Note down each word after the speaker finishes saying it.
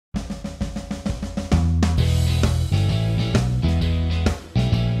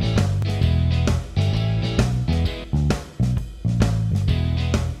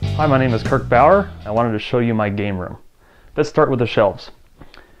Hi, my name is Kirk Bauer. I wanted to show you my game room. Let's start with the shelves.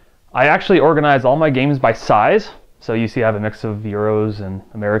 I actually organize all my games by size. So you see I have a mix of Euros and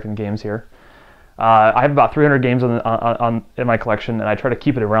American games here. I have about 300 games in my collection, and I try to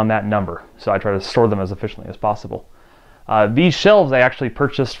keep it around that number. So I try to store them as efficiently as possible. These shelves I actually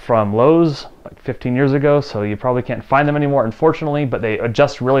purchased from Lowe's like 15 years ago, so you probably can't find them anymore, unfortunately, but they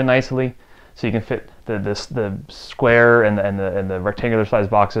adjust really nicely. So you can fit the square and the rectangular size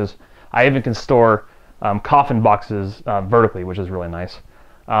boxes. I even can store coffin boxes vertically, which is really nice.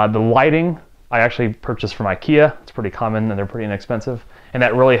 The lighting I actually purchased from IKEA. It's pretty common and they're pretty inexpensive, and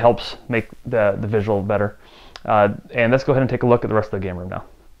that really helps make the visual better. And let's go ahead and take a look at the rest of the game room now.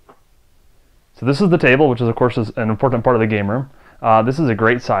 So this is the table, which is of course an important part of the game room. This is a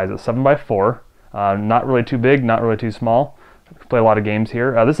great size. It's 7x4, not really too big, not really too small. I can play a lot of games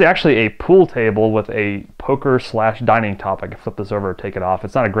here. This is actually a pool table with a poker/dining top. I can flip this over, take it off.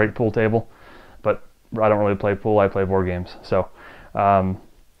 It's not a great pool table, but I don't really play pool. I play board games. So, and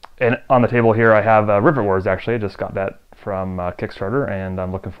on the table here I have Rivet Wars. Actually, I just got that from Kickstarter, and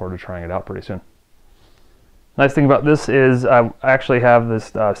I'm looking forward to trying it out pretty soon. Nice thing about this is I actually have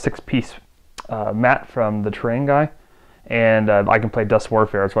this 6-piece mat from the Terrain guy, and I can play Dust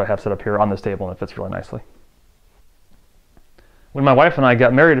Warfare. That's what I have set up here on this table, and it fits really nicely. When my wife and I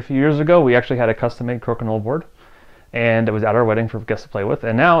got married a few years ago, we actually had a custom-made crokinole board, and it was at our wedding for guests to play with.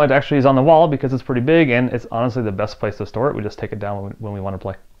 And now it actually is on the wall because it's pretty big, and it's honestly the best place to store it. We just take it down when we want to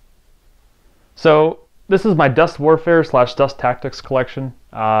play. So this is my Dust Warfare / Dust Tactics collection.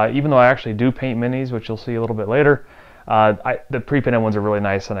 Even though I actually do paint minis, which you'll see a little bit later, the pre-painted ones are really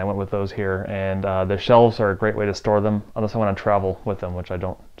nice, and I went with those here. And the shelves are a great way to store them, unless I want to travel with them, which I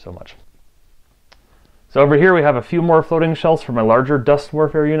don't so much. So over here we have a few more floating shelves for my larger Dust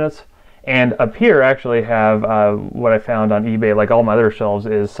Warfare units. And up here I actually have what I found on eBay, like all my other shelves,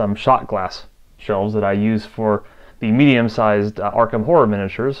 is some shot glass shelves that I use for the medium-sized Arkham Horror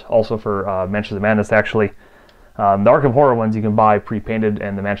miniatures, also for Mansions of Madness. Actually, the Arkham Horror ones you can buy pre-painted,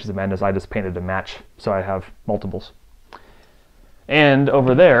 and the Mansions of Madness I just painted to match, so I have multiples. And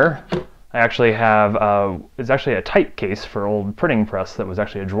over there I actually have, it's actually a type case for old printing press that was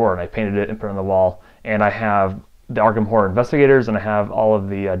actually a drawer, and I painted it and put it on the wall. And I have the Arkham Horror Investigators, and I have all of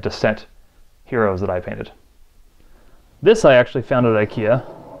the Descent heroes that I painted. This I actually found at IKEA.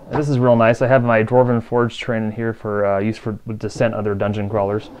 And this is real nice. I have my Dwarven Forge Terrain in here for use for with Descent, other dungeon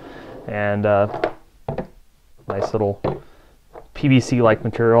crawlers. And nice little PVC-like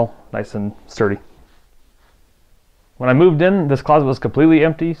material, nice and sturdy. When I moved in, this closet was completely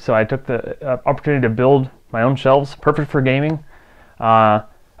empty, so I took the opportunity to build my own shelves, perfect for gaming.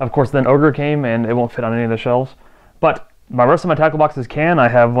 Of course, then Ogre came, and it won't fit on any of the shelves. But my rest of my tackle boxes can. I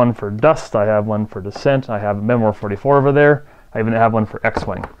have one for Dust, I have one for Descent, I have Memoir 44 over there, I even have one for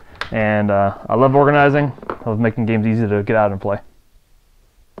X-Wing. And I love organizing, I love making games easy to get out and play.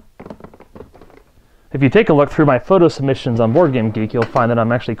 If you take a look through my photo submissions on Board Game Geek, you'll find that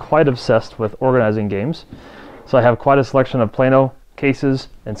I'm actually quite obsessed with organizing games. So I have quite a selection of Plano cases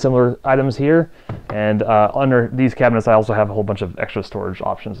and similar items here, and under these cabinets I also have a whole bunch of extra storage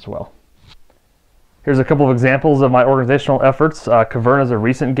options as well. Here's a couple of examples of my organizational efforts. Caverna is a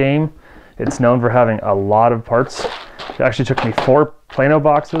recent game. It's known for having a lot of parts. It actually took me 4 Plano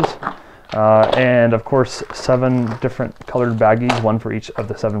boxes, and of course 7 different colored baggies, one for each of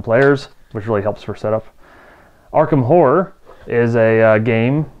the 7 players, which really helps for setup. Arkham Horror is a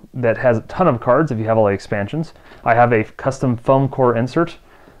game that has a ton of cards if you have all the expansions. I have a custom foam core insert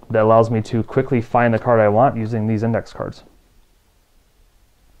that allows me to quickly find the card I want using these index cards.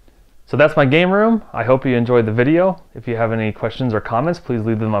 So that's my game room. I hope you enjoyed the video. If you have any questions or comments, please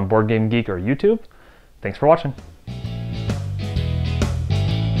leave them on Board Game Geek or YouTube. Thanks for watching.